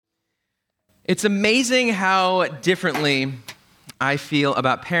It's amazing how differently I feel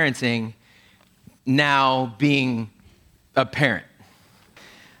about parenting now being a parent.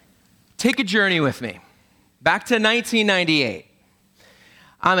 Take a journey with me. Back to 1998.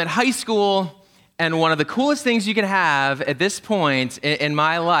 I'm in high school, and one of the coolest things you could have at this point in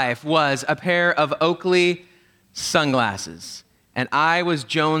my life was a pair of Oakley sunglasses. And I was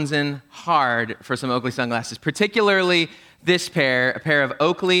jonesing hard for some Oakley sunglasses, particularly this pair, a pair of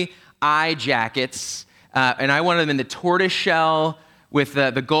Oakley eye jackets, and I wanted them in the tortoise shell with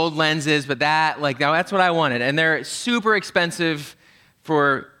the gold lenses, but that's what I wanted. And they're super expensive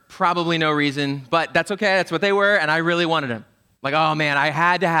for probably no reason, but that's okay, that's what they were, and I really wanted them. Like, oh man, I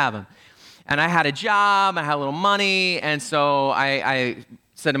had to have them. And I had a job, I had a little money, and so I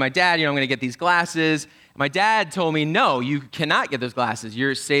said to my dad, I'm gonna get these glasses. My dad told me, no, you cannot get those glasses.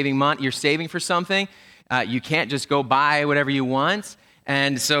 You're saving money, you're saving for something. You can't just go buy whatever you want.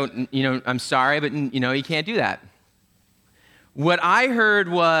 And so, I'm sorry, but, you can't do that. What I heard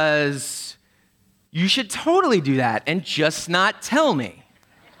was, you should totally do that and just not tell me.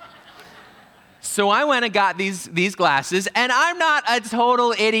 So I went and got these glasses, and I'm not a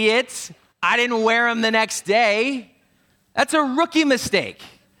total idiot. I didn't wear them the next day. That's a rookie mistake.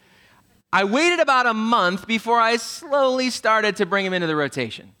 I waited about a month before I slowly started to bring them into the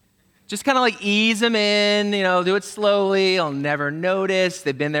rotation. Just kind of like ease them in, do it slowly. I'll never notice.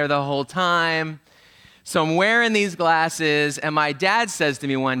 They've been there the whole time. So I'm wearing these glasses, and my dad says to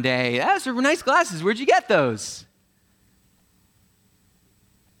me one day, those are nice glasses. Where'd you get those?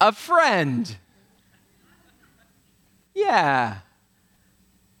 A friend. Yeah.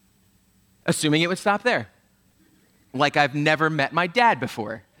 Assuming it would stop there. Like I've never met my dad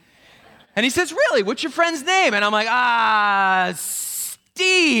before. And he says, really, what's your friend's name? And I'm like,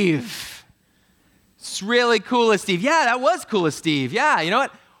 Steve. It's really cool as Steve. Yeah, that was cool as Steve. Yeah, you know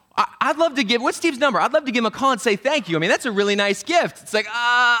what? I'd love to what's Steve's number? I'd love to give him a call and say thank you. I mean, that's a really nice gift. It's like, and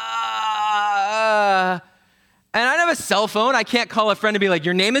I don't have a cell phone. I can't call a friend and be like,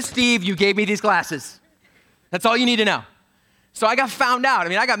 your name is Steve, you gave me these glasses. That's all you need to know. So I got found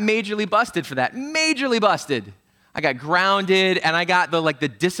out. I got majorly busted for that. Majorly busted. I got grounded, and I got the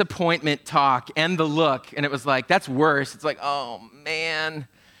disappointment talk and the look, and it was like, that's worse. It's like, oh man,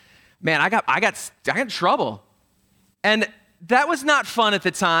 I got in trouble. And that was not fun at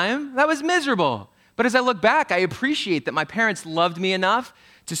the time. That was miserable. But as I look back, I appreciate that my parents loved me enough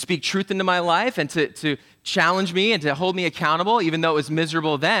to speak truth into my life and to challenge me and to hold me accountable, even though it was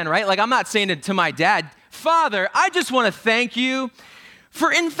miserable then, right? Like, I'm not saying to my dad, Father, I just want to thank you for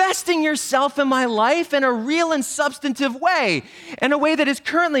investing yourself in my life in a real and substantive way, in a way that is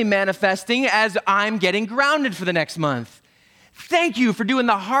currently manifesting as I'm getting grounded for the next month. Thank you for doing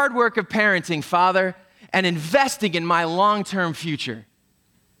the hard work of parenting, Father, and investing in my long-term future.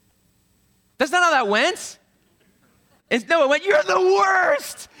 That's not how that went. It went, you're the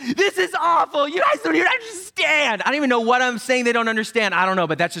worst. This is awful. You guys don't even understand. I don't even know what I'm saying they don't understand. I don't know,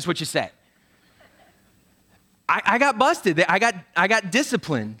 but that's just what you say. I got busted. I got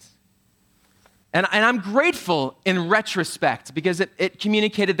disciplined. And I'm grateful in retrospect because it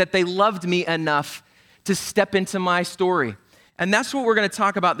communicated that they loved me enough to step into my story. And that's what we're going to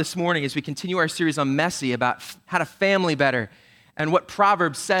talk about this morning as we continue our series on Messy, about how to family better and what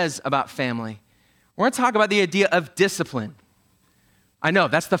Proverbs says about family. We're going to talk about the idea of discipline. I know,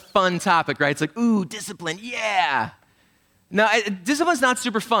 that's the fun topic, right? It's like, ooh, discipline, yeah. No, discipline's not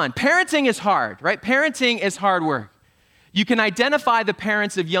super fun. Parenting is hard, right? Parenting is hard work. You can identify the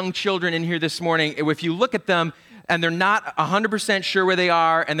parents of young children in here this morning if you look at them and they're not 100% sure where they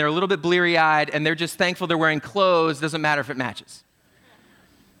are and they're a little bit bleary-eyed and they're just thankful they're wearing clothes. Doesn't matter if it matches.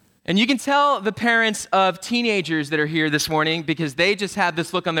 And you can tell the parents of teenagers that are here this morning because they just have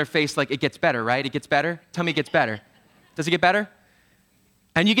this look on their face like it gets better, right? It gets better? Tell me it gets better. Does it get better?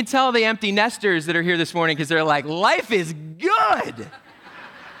 And you can tell the empty nesters that are here this morning because they're like, life is good.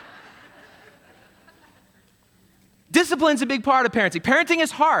 Discipline's a big part of parenting. Parenting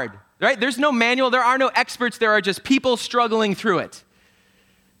is hard, right? There's no manual. There are no experts. There are just people struggling through it.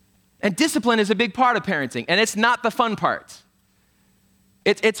 And discipline is a big part of parenting, and it's not the fun part.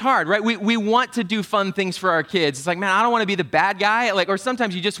 It's hard, right? We want to do fun things for our kids. It's like, man, I don't want to be the bad guy. Or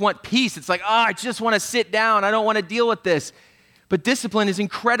sometimes you just want peace. It's like, I just want to sit down. I don't want to deal with this. But discipline is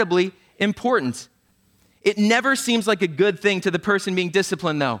incredibly important. It never seems like a good thing to the person being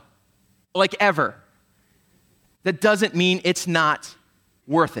disciplined, though. Like ever. That doesn't mean it's not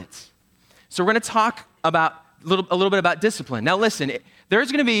worth it. So we're going to talk about a little bit about discipline. Now listen,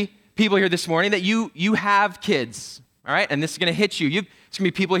 there's going to be people here this morning that you have kids, all right? And this is going to hit you. There's going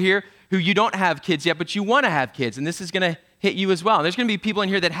to be people here who you don't have kids yet, but you want to have kids, and this is going to hit you as well. There's going to be people in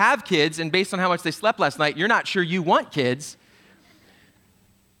here that have kids, and based on how much they slept last night, you're not sure you want kids.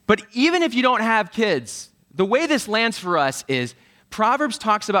 But even if you don't have kids, the way this lands for us is Proverbs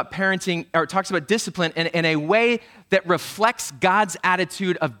talks about parenting, or talks about discipline in a way that reflects God's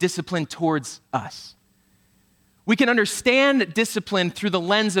attitude of discipline towards us. We can understand discipline through the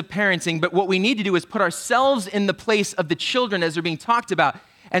lens of parenting, but what we need to do is put ourselves in the place of the children as they're being talked about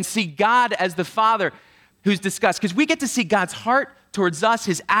and see God as the father who's discussed. Because we get to see God's heart towards us,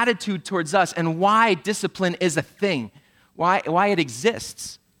 his attitude towards us, and why discipline is a thing, why it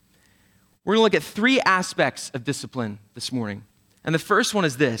exists. We're going to look at three aspects of discipline this morning. And the first one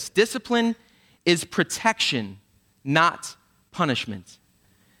is this: discipline is protection, not punishment.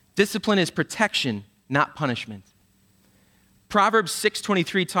 Discipline is protection, not punishment. Proverbs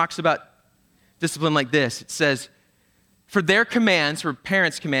 6:23 talks about discipline like this. It says, for their commands, or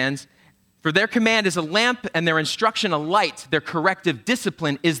parents' commands, for their command is a lamp and their instruction a light. Their corrective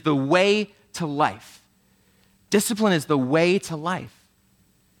discipline is the way to life. Discipline is the way to life.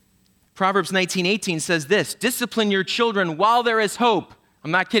 Proverbs 19:18 says this: discipline your children while there is hope.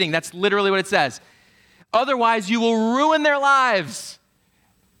 I'm not kidding. That's literally what it says. Otherwise, you will ruin their lives.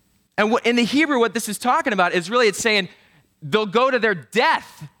 And in the Hebrew, what this is talking about is really, it's saying they'll go to their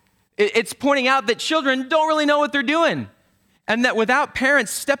death. It's pointing out that children don't really know what they're doing, and that without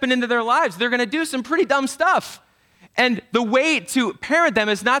parents stepping into their lives, they're going to do some pretty dumb stuff. And the way to parent them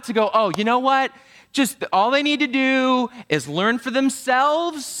is not to go, oh, you know what? Just all they need to do is learn for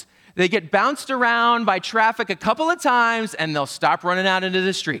themselves. They get bounced around by traffic a couple of times, and they'll stop running out into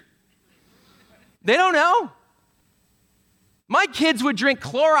the street. They don't know. My kids would drink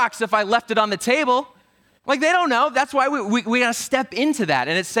Clorox if I left it on the table. Like, they don't know. That's why we got to step into that.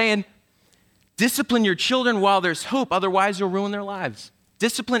 And it's saying, discipline your children while there's hope, otherwise you'll ruin their lives.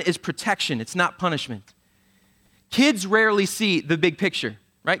 Discipline is protection. It's not punishment. Kids rarely see the big picture,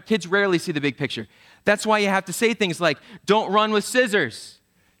 right? Kids rarely see the big picture. That's why you have to say things like, don't run with scissors.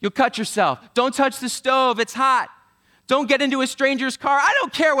 You'll cut yourself. Don't touch the stove. It's hot. Don't get into a stranger's car. I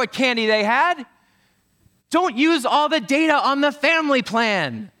don't care what candy they had. Don't use all the data on the family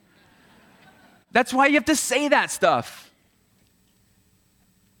plan. That's why you have to say that stuff.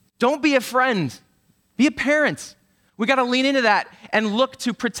 Don't be a friend. Be a parent. We got to lean into that and look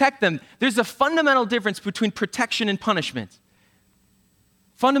to protect them. There's a fundamental difference between protection and punishment.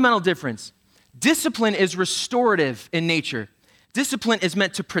 Fundamental difference. Discipline is restorative in nature. Discipline is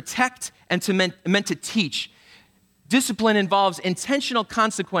meant to protect and meant to teach. Discipline involves intentional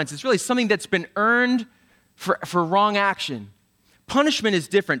consequences, really something that's been earned for wrong action. Punishment is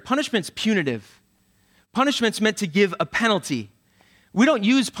different. Punishment's punitive. Punishment's meant to give a penalty. We don't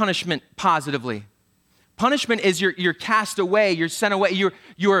use punishment positively. Punishment is you're cast away, you're sent away,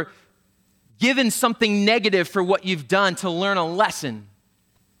 you're given something negative for what you've done to learn a lesson.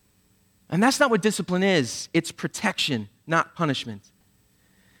 And that's not what discipline is. It's protection, not punishment.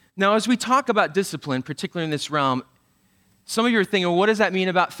 Now, as we talk about discipline, particularly in this realm, some of you are thinking, well, what does that mean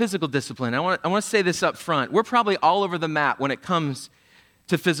about physical discipline? I want to say this up front. We're probably all over the map when it comes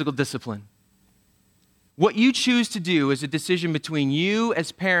to physical discipline. What you choose to do is a decision between you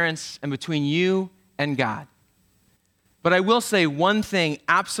as parents and between you and God. But I will say one thing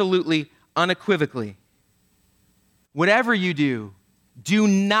absolutely unequivocally. Whatever you do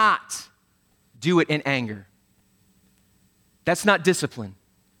not do it in anger. That's not discipline.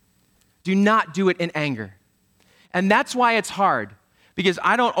 Do not do it in anger. And that's why it's hard, because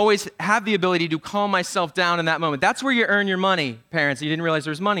I don't always have the ability to calm myself down in that moment. That's where you earn your money, parents. You didn't realize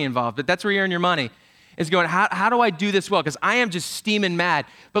there was money involved, but that's where you earn your money, is going, how do I do this well? Because I am just steaming mad.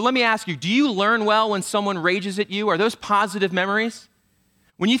 But let me ask you, do you learn well when someone rages at you? Are those positive memories?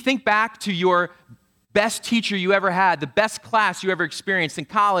 When you think back to your best teacher you ever had, the best class you ever experienced in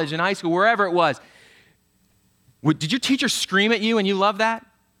college, in high school, wherever it was, did your teacher scream at you and you love that?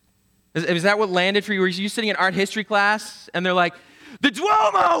 Is that what landed for you? Were you sitting in art history class and they're like, the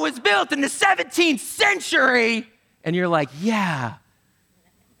Duomo was built in the 17th century? And you're like, yeah,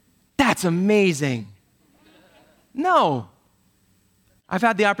 that's amazing. No. I've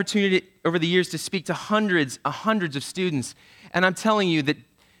had the opportunity over the years to speak to hundreds of students, and I'm telling you that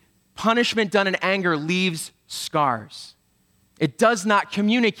punishment done in anger leaves scars. It does not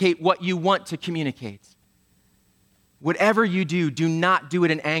communicate what you want to communicate. Whatever you do not do it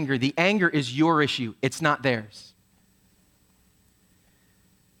in anger. The anger is your issue. It's not theirs.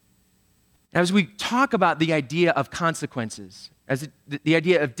 Now, as we talk about the idea of consequences, the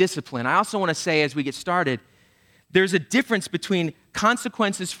idea of discipline, I also want to say as we get started, there's a difference between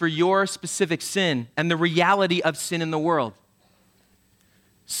consequences for your specific sin and the reality of sin in the world.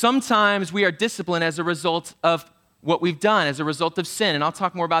 Sometimes we are disciplined as a result of what we've done as a result of sin, and I'll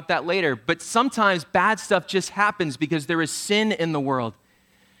talk more about that later. But sometimes bad stuff just happens because there is sin in the world.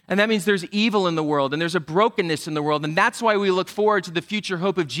 And that means there's evil in the world, and there's a brokenness in the world, and that's why we look forward to the future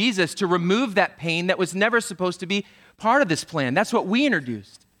hope of Jesus to remove that pain that was never supposed to be part of this plan. That's what we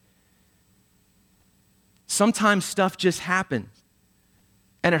introduced. Sometimes stuff just happens,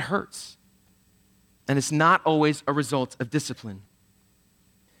 and it hurts. And it's not always a result of discipline.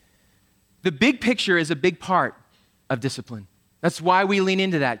 The big picture is a big part of discipline. That's why we lean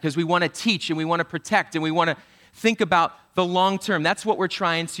into that, because we want to teach and we want to protect and we want to think about the long term. That's what we're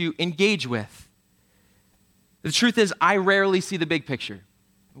trying to engage with. The truth is, I rarely see the big picture.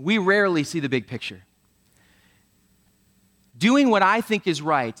 We rarely see the big picture. Doing what I think is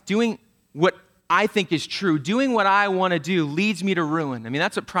right, doing what I think is true, doing what I want to do leads me to ruin. I mean,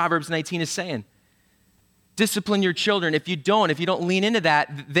 that's what Proverbs 19 is saying. Discipline your children. If you don't lean into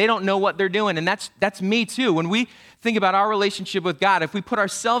that, they don't know what they're doing. And that's me too. When we think about our relationship with God, if we put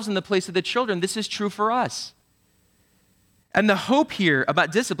ourselves in the place of the children, this is true for us. And the hope here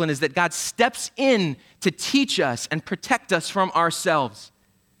about discipline is that God steps in to teach us and protect us from ourselves.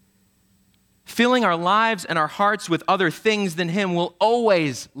 Filling our lives and our hearts with other things than Him will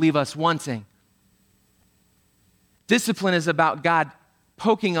always leave us wanting. Discipline is about God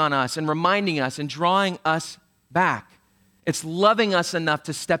poking on us and reminding us and drawing us back. It's loving us enough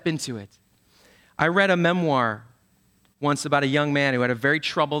to step into it. I read a memoir once about a young man who had a very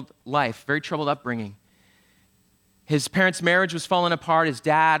troubled life, very troubled upbringing. His parents' marriage was falling apart. His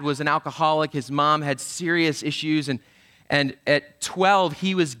dad was an alcoholic. His mom had serious issues. And at 12,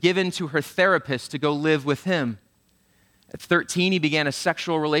 he was given to her therapist to go live with him. At 13, he began a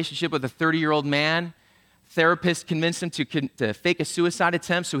sexual relationship with a 30-year-old man. Therapist convinced him to fake a suicide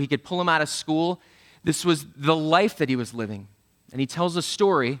attempt so he could pull him out of school. This was the life that he was living. And he tells a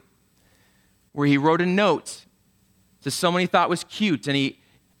story where he wrote a note to someone he thought was cute, and he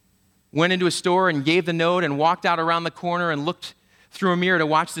went into a store and gave the note and walked out around the corner and looked through a mirror to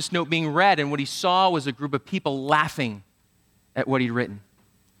watch this note being read, and what he saw was a group of people laughing at what he'd written.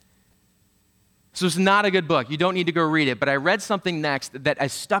 So it's not a good book. You don't need to go read it, but I read something next that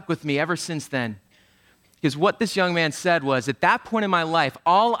has stuck with me ever since then. Because what this young man said was, at that point in my life,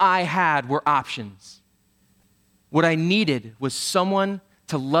 all I had were options. What I needed was someone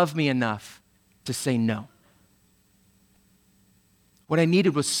to love me enough to say no. What I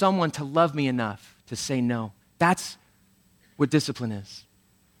needed was someone to love me enough to say no. That's what discipline is.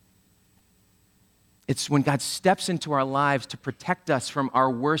 It's when God steps into our lives to protect us from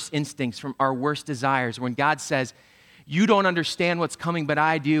our worst instincts, from our worst desires. When God says, you don't understand what's coming, but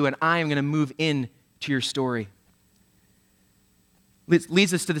I do, and I am going to move in to your story.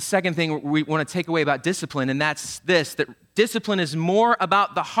 Leads us to the second thing we want to take away about discipline, and that's this, that discipline is more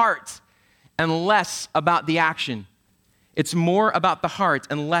about the heart and less about the action. It's more about the heart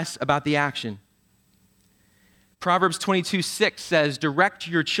and less about the action. Proverbs 22:6 says, direct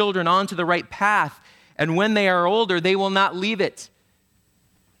your children onto the right path, and when they are older, they will not leave it.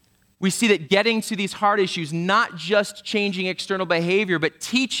 We see that getting to these heart issues, not just changing external behavior, but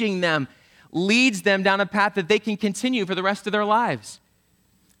teaching them, leads them down a path that they can continue for the rest of their lives.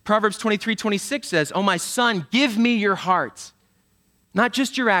 Proverbs 23:26 says, oh, my son, give me your heart. Not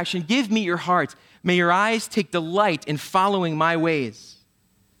just your action, give me your heart. May your eyes take delight in following my ways.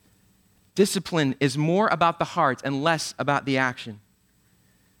 Discipline is more about the heart and less about the action.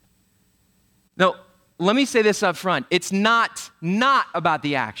 Now, let me say this up front. It's not about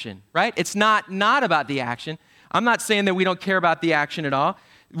the action, right? It's not about the action. I'm not saying that we don't care about the action at all.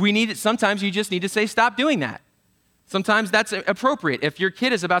 Sometimes you just need to say, stop doing that. Sometimes that's appropriate. If your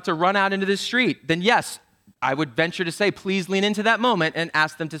kid is about to run out into the street, then yes, I would venture to say, please lean into that moment and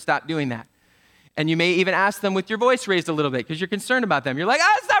ask them to stop doing that. And you may even ask them with your voice raised a little bit because you're concerned about them. You're like,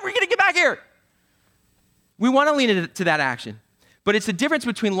 stop, we're going to get back here. We want to lean into that action. But it's the difference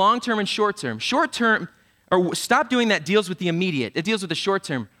between long-term and short-term. Short-term, or stop doing that, deals with the immediate. It deals with the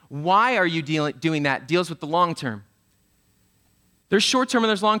short-term. Why are you doing that? Deals with the long-term. There's short-term and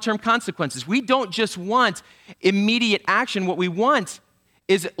there's long-term consequences. We don't just want immediate action. What we want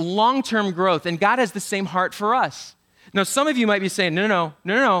is long-term growth, and God has the same heart for us. Now, some of you might be saying,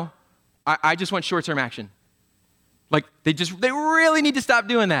 no. I just want short-term action. Like, they really need to stop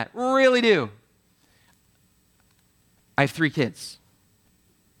doing that. Really do. I have 3 kids.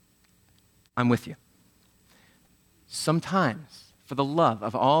 I'm with you. Sometimes, for the love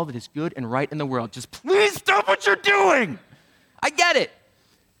of all that is good and right in the world, just please stop what you're doing. I get it.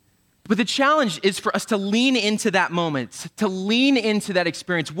 But the challenge is for us to lean into that moment, to lean into that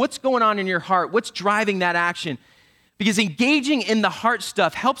experience. What's going on in your heart? What's driving that action? Because engaging in the heart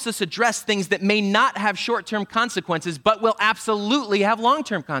stuff helps us address things that may not have short-term consequences, but will absolutely have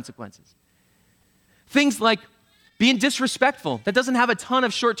long-term consequences. Things like being disrespectful. That doesn't have a ton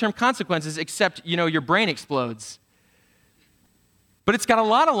of short-term consequences except, your brain explodes. But it's got a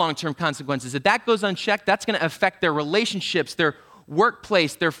lot of long-term consequences. If that goes unchecked, that's going to affect their relationships, their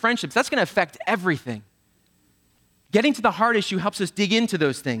workplace, their friendships. That's going to affect everything. Getting to the heart issue helps us dig into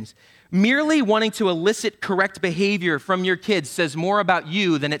those things. Merely wanting to elicit correct behavior from your kids says more about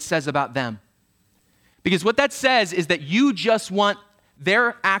you than it says about them. Because what that says is that you just want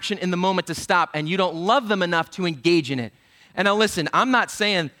their action in the moment to stop and you don't love them enough to engage in it. And now listen, I'm not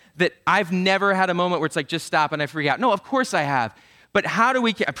saying that I've never had a moment where it's like, just stop and I freak out. No, of course I have. But how do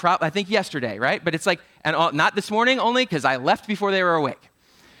we, I think yesterday, right? But it's like, not this morning only because I left before they were awake.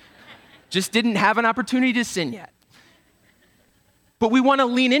 Just didn't have an opportunity to sin yet. But we want to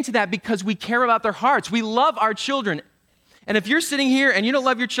lean into that because we care about their hearts. We love our children. And if you're sitting here and you don't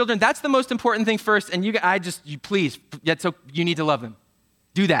love your children, that's the most important thing first. And you need to love them.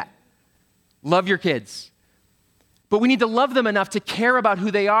 Do that. Love your kids. But we need to love them enough to care about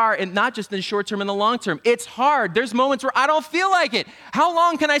who they are, and not just in the short term and the long term. It's hard. There's moments where I don't feel like it. How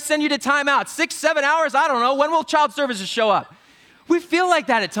long can I send you to timeout? 6, 7 hours? I don't know. When will child services show up? We feel like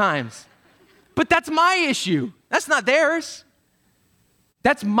that at times. But that's my issue. That's not theirs.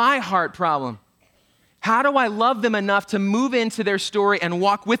 That's my heart problem. How do I love them enough to move into their story and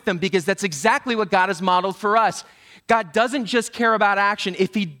walk with them? Because that's exactly what God has modeled for us. God doesn't just care about action.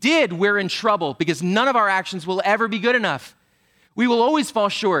 If he did, we're in trouble because none of our actions will ever be good enough. We will always fall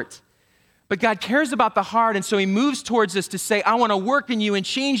short. But God cares about the heart, and so he moves towards us to say, I want to work in you and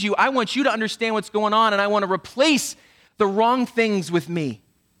change you. I want you to understand what's going on, and I want to replace the wrong things with me.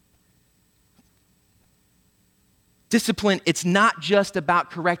 Discipline, it's not just about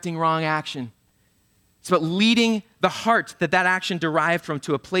correcting wrong action. It's about leading the heart that action derived from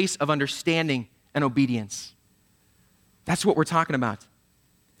to a place of understanding and obedience. That's what we're talking about.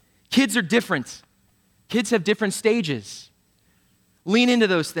 Kids are different. Kids have different stages. Lean into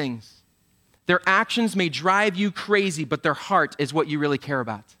those things. Their actions may drive you crazy, but their heart is what you really care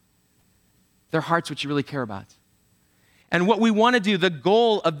about. Their heart's what you really care about. And what we want to do, the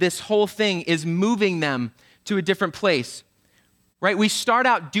goal of this whole thing is moving them to a different place, right? We start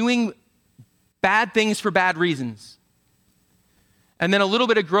out doing bad things for bad reasons. And then a little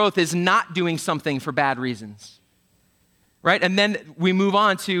bit of growth is not doing something for bad reasons, right? And then we move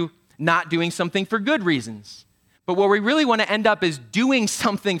on to not doing something for good reasons. But what we really want to end up is doing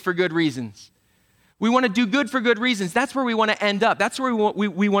something for good reasons. We want to do good for good reasons. That's where we want to end up. That's where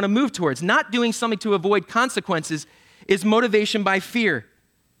we want to move towards. Not doing something to avoid consequences is motivation by fear.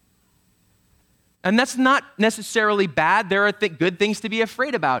 And that's not necessarily bad. There are good things to be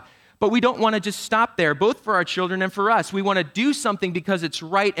afraid about. But we don't want to just stop there, both for our children and for us. We want to do something because it's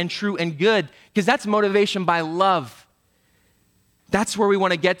right and true and good, because that's motivation by love. That's where we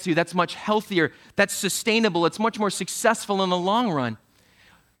want to get to. That's much healthier. That's sustainable. It's much more successful in the long run.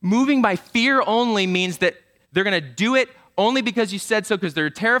 Moving by fear only means that they're going to do it only because you said so, because they're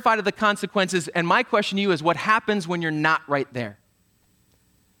terrified of the consequences. And my question to you is, what happens when you're not right there?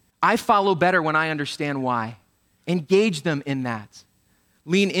 I follow better when I understand why. Engage them in that.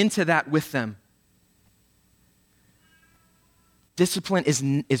 Lean into that with them. Discipline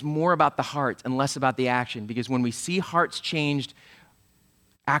is more about the heart and less about the action, because when we see hearts changed,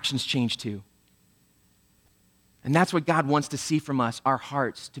 actions change too. And that's what God wants to see from us, our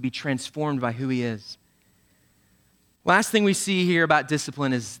hearts, to be transformed by who he is. Last thing we see here about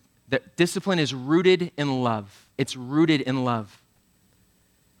discipline is that discipline is rooted in love. It's rooted in love.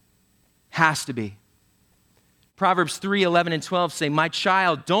 Has to be. Proverbs 3:11 and 12 say, my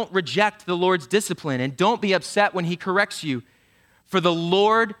child, don't reject the Lord's discipline, and don't be upset when he corrects you, for the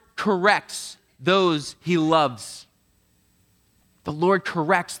Lord corrects those he loves. The Lord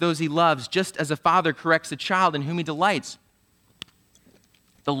corrects those he loves, just as a father corrects a child in whom he delights.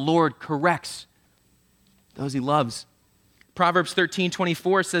 The Lord corrects those he loves. Proverbs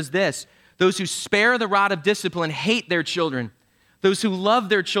 13:24 says this, those who spare the rod of discipline hate their children. Those who love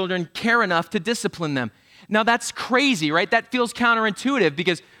their children care enough to discipline them. Now that's crazy, right? That feels counterintuitive,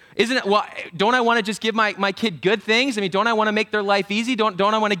 because don't I want to just give my kid good things? I mean, don't I want to make their life easy? Don't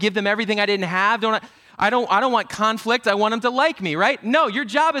I want to give them everything I didn't have? I don't want conflict. I want them to like me, right? No, your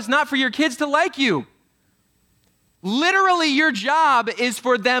job is not for your kids to like you. Literally, your job is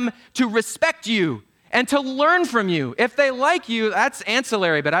for them to respect you and to learn from you. If they like you, that's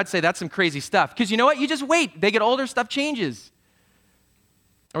ancillary, but I'd say that's some crazy stuff. Because you know what? You just wait. They get older, stuff changes.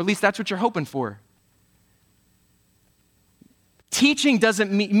 Or at least that's what you're hoping for. Teaching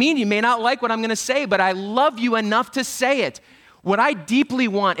doesn't mean you may not like what I'm going to say, but I love you enough to say it. What I deeply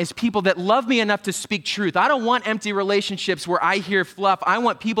want is people that love me enough to speak truth. I don't want empty relationships where I hear fluff. I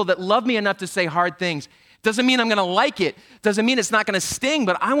want people that love me enough to say hard things. Doesn't mean I'm going to like it. Doesn't mean it's not going to sting,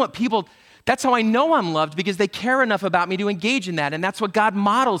 but I want people, that's how I know I'm loved, because they care enough about me to engage in that. And that's what God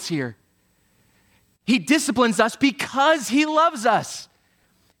models here. He disciplines us because he loves us.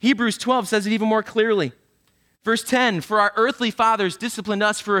 Hebrews 12 says it even more clearly. Verse 10, for our earthly fathers disciplined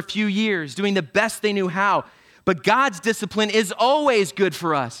us for a few years, doing the best they knew how. But God's discipline is always good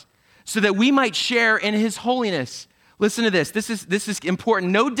for us, so that we might share in his holiness. Listen to this. This is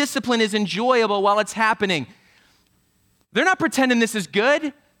important. No discipline is enjoyable while it's happening. They're not pretending this is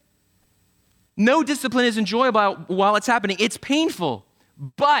good. No discipline is enjoyable while it's happening. It's painful.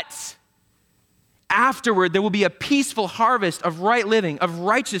 But afterward, there will be a peaceful harvest of right living, of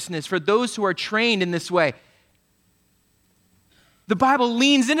righteousness for those who are trained in this way. The Bible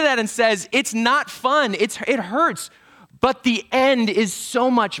leans into that and says, it's not fun, it hurts, but the end is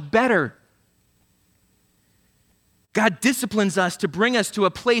so much better. God disciplines us to bring us to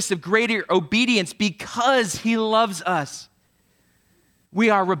a place of greater obedience because he loves us. We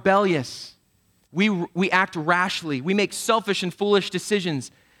are rebellious. We act rashly. We make selfish and foolish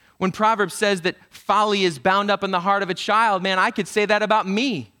decisions. When Proverbs says that folly is bound up in the heart of a child, man, I could say that about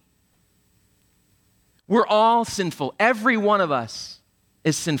me. We're all sinful. Every one of us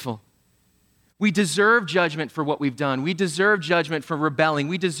is sinful. We deserve judgment for what we've done. We deserve judgment for rebelling.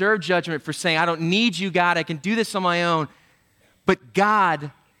 We deserve judgment for saying, I don't need you, God. I can do this on my own. But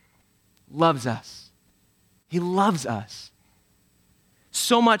God loves us. He loves us.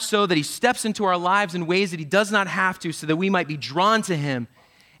 So much so that he steps into our lives in ways that he does not have to, so that we might be drawn to him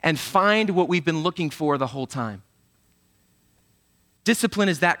and find what we've been looking for the whole time. Discipline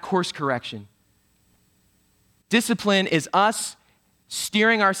is that course correction. Discipline is us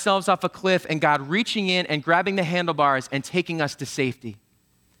steering ourselves off a cliff and God reaching in and grabbing the handlebars and taking us to safety.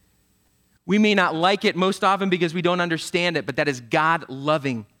 We may not like it most often because we don't understand it, but that is God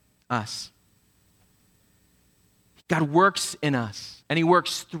loving us. God works in us and he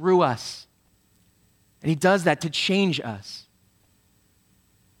works through us. And he does that to change us.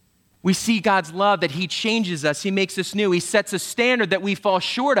 We see God's love, that he changes us. He makes us new. He sets a standard that we fall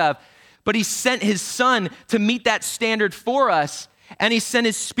short of. But he sent his son to meet that standard for us, and he sent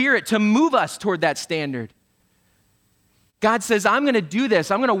his spirit to move us toward that standard. God says, I'm going to do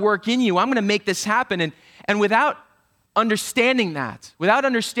this. I'm going to work in you. I'm going to make this happen. And without understanding that, without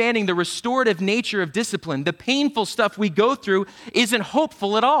understanding the restorative nature of discipline, the painful stuff we go through isn't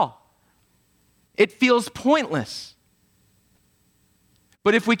hopeful at all. It feels pointless.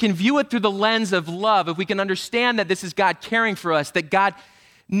 But if we can view it through the lens of love, if we can understand that this is God caring for us, that God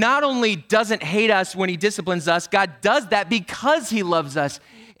not only doesn't hate us when he disciplines us, God does that because he loves us.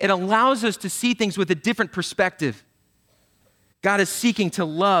 It allows us to see things with a different perspective. God is seeking to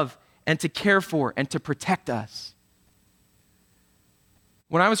love and to care for and to protect us.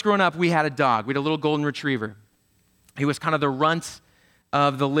 When I was growing up, we had a dog. We had a little golden retriever. He was kind of the runt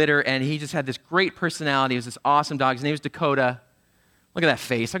of the litter, and he just had this great personality. He was this awesome dog. His name was Dakota. Look at that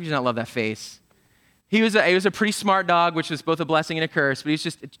face. How could you not love that face? He was a pretty smart dog, which was both a blessing and a curse, but he's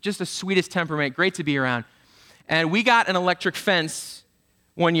just the sweetest temperament, great to be around. And we got an electric fence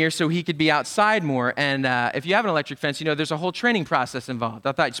one year so he could be outside more. And if you have an electric fence, you know there's a whole training process involved.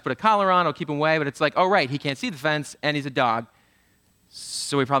 I thought you just put a collar on, it'll keep him away, but it's like, oh, right, he can't see the fence, and he's a dog,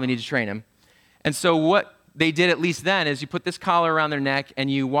 so we probably need to train him. And so what they did, at least then, is you put this collar around their neck, and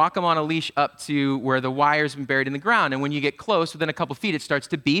you walk them on a leash up to where the wire's been buried in the ground. And when you get close, within a couple feet, it starts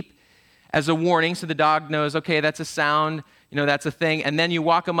to beep as a warning, so the dog knows, okay, that's a sound, that's a thing. And then you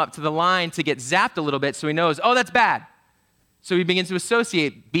walk him up to the line to get zapped a little bit so he knows, oh, that's bad. So he begins to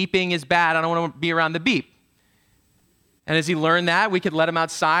associate, beeping is bad, I don't want to be around the beep. And as he learned that, we could let him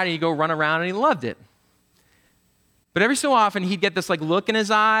outside and he'd go run around, and he loved it. But every so often, he'd get this look in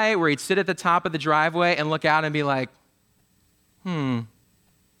his eye where he'd sit at the top of the driveway and look out and be like, it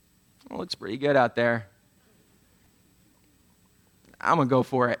looks pretty good out there. I'm going to go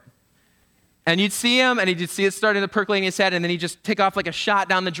for it. And you'd see him, and you'd see it starting to percolate in his head, and then he'd just take off like a shot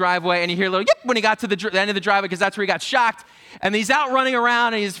down the driveway, and you hear a little yip when he got to the end of the driveway, because that's where he got shocked. And he's out running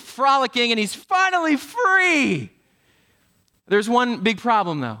around, and he's frolicking, and he's finally free. There's one big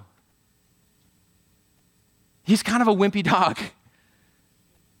problem, though. He's kind of a wimpy dog.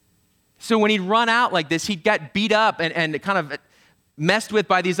 So when he'd run out like this, he'd get beat up and kind of messed with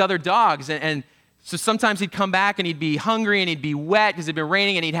by these other dogs. And so sometimes he'd come back and he'd be hungry and he'd be wet because it'd been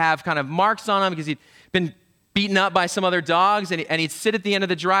raining, and he'd have kind of marks on him because he'd been beaten up by some other dogs. And he'd sit at the end of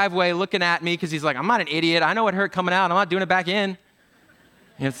the driveway looking at me because he's like, I'm not an idiot. I know it hurt coming out. I'm not doing it back in.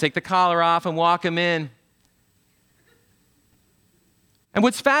 You have to take the collar off and walk him in. And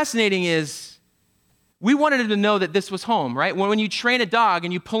what's fascinating is we wanted him to know that this was home, right? When you train a dog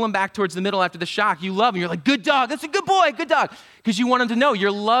and you pull him back towards the middle after the shock, you love him. You're like, good dog, that's a good boy, good dog. Because you want him to know you're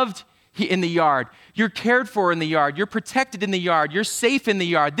loved in the yard. You're cared for in the yard. You're protected in the yard. You're safe in the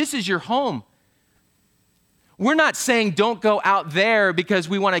yard. This is your home. We're not saying don't go out there because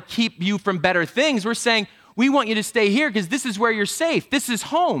we want to keep you from better things. We're saying we want you to stay here because this is where you're safe. This is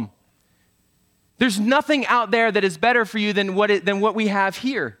home. There's nothing out there that is better for you than what we have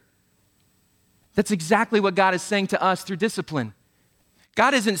here. That's exactly what God is saying to us through discipline.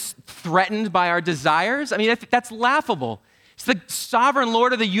 God isn't threatened by our desires. I mean, that's laughable. He's the sovereign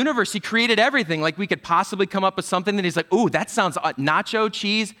Lord of the universe. He created everything. Like we could possibly come up with something that he's like, ooh, that sounds nacho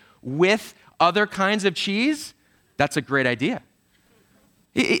cheese with other kinds of cheese. That's a great idea.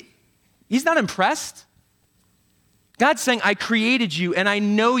 He's not impressed. God's saying, I created you and I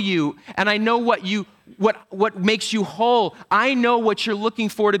know you and I know what makes you whole. I know what you're looking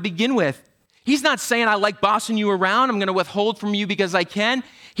for to begin with. He's not saying I like bossing you around. I'm going to withhold from you because I can.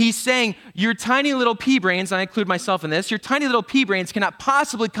 He's saying your tiny little pea brains, and I include myself in this, your tiny little pea brains cannot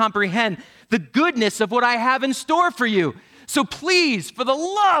possibly comprehend the goodness of what I have in store for you. So please, for the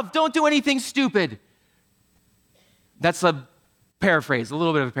love, don't do anything stupid. That's a paraphrase, a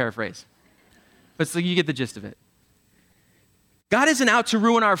little bit of a paraphrase. But so you get the gist of it. God isn't out to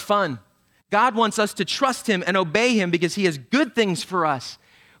ruin our fun. God wants us to trust him and obey him because he has good things for us,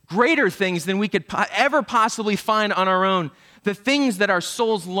 greater things than we could ever possibly find on our own, the things that our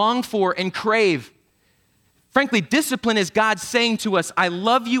souls long for and crave. Frankly, discipline is God saying to us, I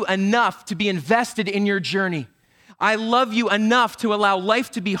love you enough to be invested in your journey. I love you enough to allow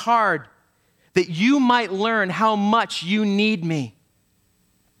life to be hard that you might learn how much you need me.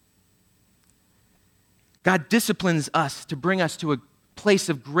 God disciplines us to bring us to a place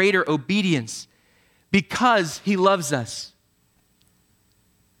of greater obedience because he loves us.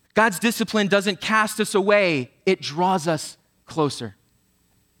 God's discipline doesn't cast us away, it draws us closer.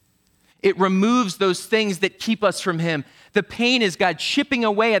 It removes those things that keep us from him. The pain is God chipping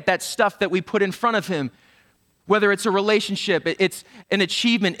away at that stuff that we put in front of him. Whether it's a relationship, it's an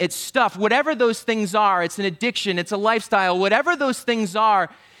achievement, it's stuff, whatever those things are, it's an addiction, it's a lifestyle, whatever those things are,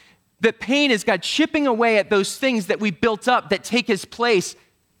 the pain is God chipping away at those things that we built up that take his place.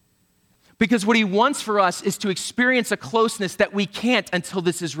 Because what he wants for us is to experience a closeness that we can't until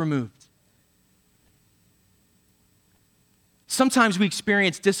this is removed. Sometimes we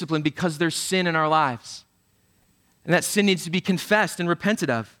experience discipline because there's sin in our lives. And that sin needs to be confessed and repented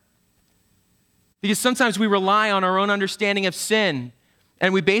of. Because sometimes we rely on our own understanding of sin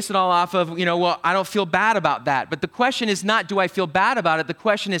and we base it all off of, well, I don't feel bad about that. But the question is not, do I feel bad about it? The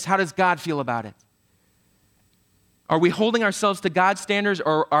question is, how does God feel about it? Are we holding ourselves to God's standards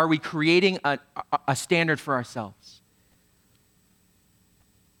or are we creating a standard for ourselves?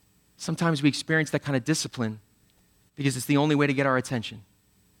 Sometimes we experience that kind of discipline because it's the only way to get our attention.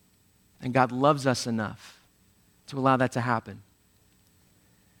 And God loves us enough to allow that to happen.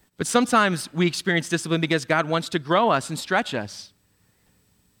 But sometimes we experience discipline because God wants to grow us and stretch us.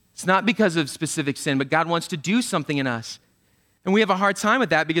 It's not because of specific sin, but God wants to do something in us. And we have a hard time with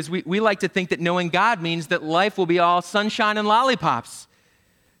that because we like to think that knowing God means that life will be all sunshine and lollipops.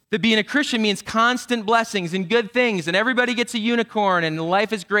 That being a Christian means constant blessings and good things, and everybody gets a unicorn, and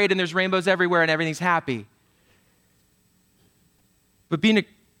life is great, and there's rainbows everywhere, and everything's happy. But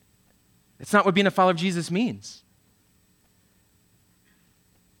it's not what being a follower of Jesus means.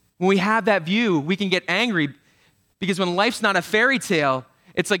 When we have that view, we can get angry because when life's not a fairy tale,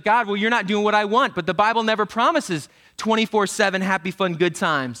 it's like, God, well, you're not doing what I want, but the Bible never promises 24/7 happy, fun, good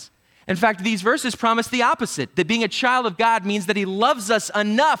times. In fact, these verses promise the opposite, that being a child of God means that he loves us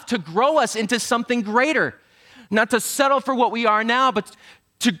enough to grow us into something greater, not to settle for what we are now, but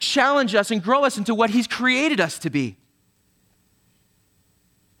to challenge us and grow us into what he's created us to be.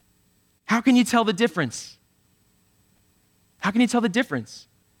 How can you tell the difference? How can you tell the difference?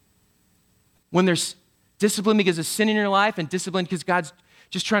 When there's discipline because of sin in your life and discipline because God's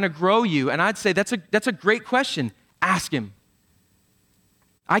just trying to grow you. And I'd say that's a great question. Ask him.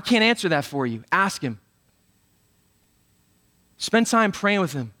 I can't answer that for you. Ask him. Spend time praying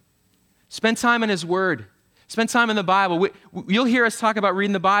with him. Spend time in his word. Spend time in the Bible. You'll hear us talk about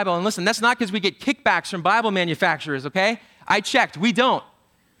reading the Bible. And listen, that's not because we get kickbacks from Bible manufacturers, okay? I checked. We don't.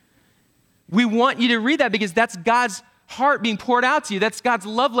 We want you to read that because that's God's heart being poured out to you. That's God's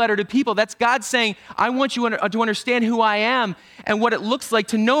love letter to people. That's God saying, I want you to understand who I am and what it looks like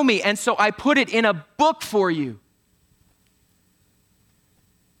to know me. And so I put it in a book for you.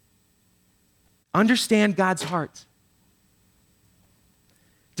 Understand God's heart.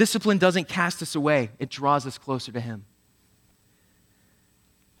 Discipline doesn't cast us away. It draws us closer to him.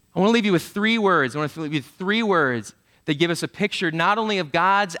 I want to leave you with 3 words. I want to leave you with 3 words that give us a picture not only of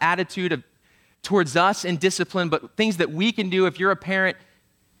God's attitude towards us in discipline, but things that we can do if you're a parent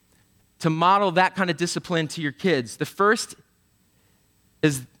to model that kind of discipline to your kids. The first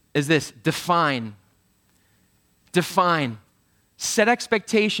is this: define. Define. Set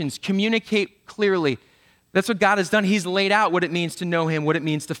expectations. Communicate clearly. That's what God has done. He's laid out what it means to know him, what it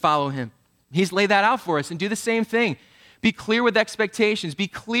means to follow him. He's laid that out for us, and do the same thing. Be clear with expectations. Be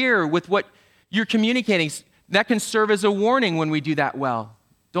clear with what you're communicating. That can serve as a warning when we do that well.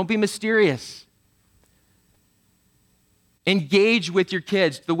 Don't be mysterious. Engage with your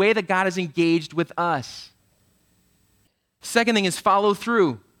kids the way that God has engaged with us. Second thing is follow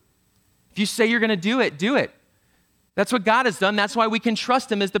through. If you say you're going to do it, do it. That's what God has done. That's why we can trust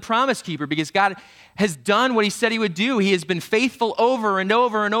him as the promise keeper, because God has done what he said he would do. He has been faithful over and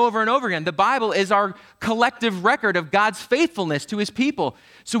over and over and over again. The Bible is our collective record of God's faithfulness to his people.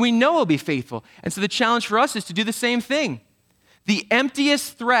 So we know he'll be faithful. And so the challenge for us is to do the same thing. The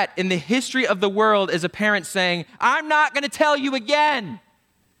emptiest threat in the history of the world is a parent saying, I'm not going to tell you again.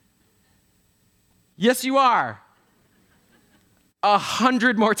 Yes, you are.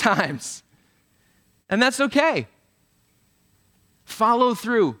 100 more times. And that's okay. Follow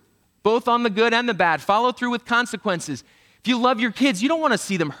through, both on the good and the bad. Follow through with consequences. If you love your kids, you don't want to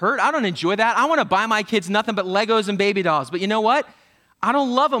see them hurt. I don't enjoy that. I want to buy my kids nothing but Legos and baby dolls. But you know what? I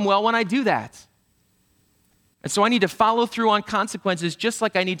don't love them well when I do that. And so I need to follow through on consequences, just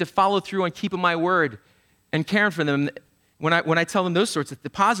like I need to follow through on keeping my word and caring for them when I tell them those sorts of the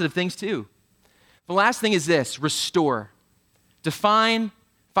positive things too. The last thing is this: restore. Define,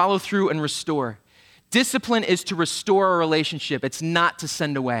 follow through, and restore. Discipline is to restore a relationship. It's not to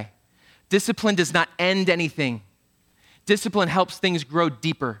send away. Discipline does not end anything. Discipline helps things grow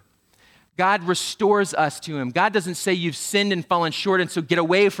deeper. God restores us to him. God doesn't say you've sinned and fallen short, and so get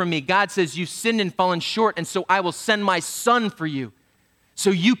away from me. God says you've sinned and fallen short, and so I will send my son for you so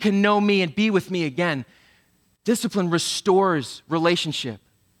you can know me and be with me again. Discipline restores relationship.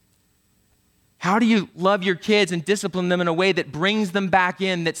 How do you love your kids and discipline them in a way that brings them back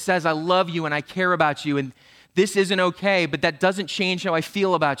in, that says, I love you and I care about you and this isn't okay, but that doesn't change how I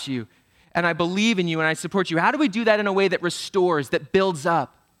feel about you and I believe in you and I support you? How do we do that in a way that restores, that builds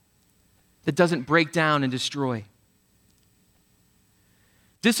up, that doesn't break down and destroy?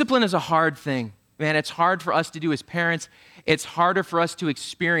 Discipline is a hard thing. Man, it's hard for us to do as parents. It's harder for us to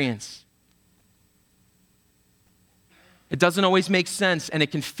experience. It doesn't always make sense, and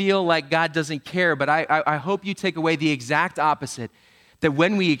it can feel like God doesn't care, but I hope you take away the exact opposite, that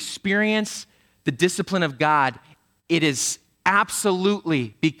when we experience the discipline of God, it is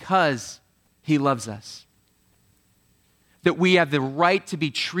absolutely because he loves us. That we have the right to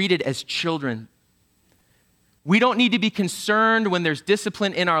be treated as children. We don't need to be concerned when there's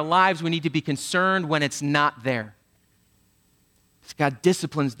discipline in our lives. We need to be concerned when it's not there. Because God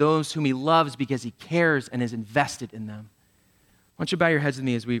disciplines those whom he loves because he cares and is invested in them. Why don't you bow your heads with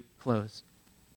me as we close?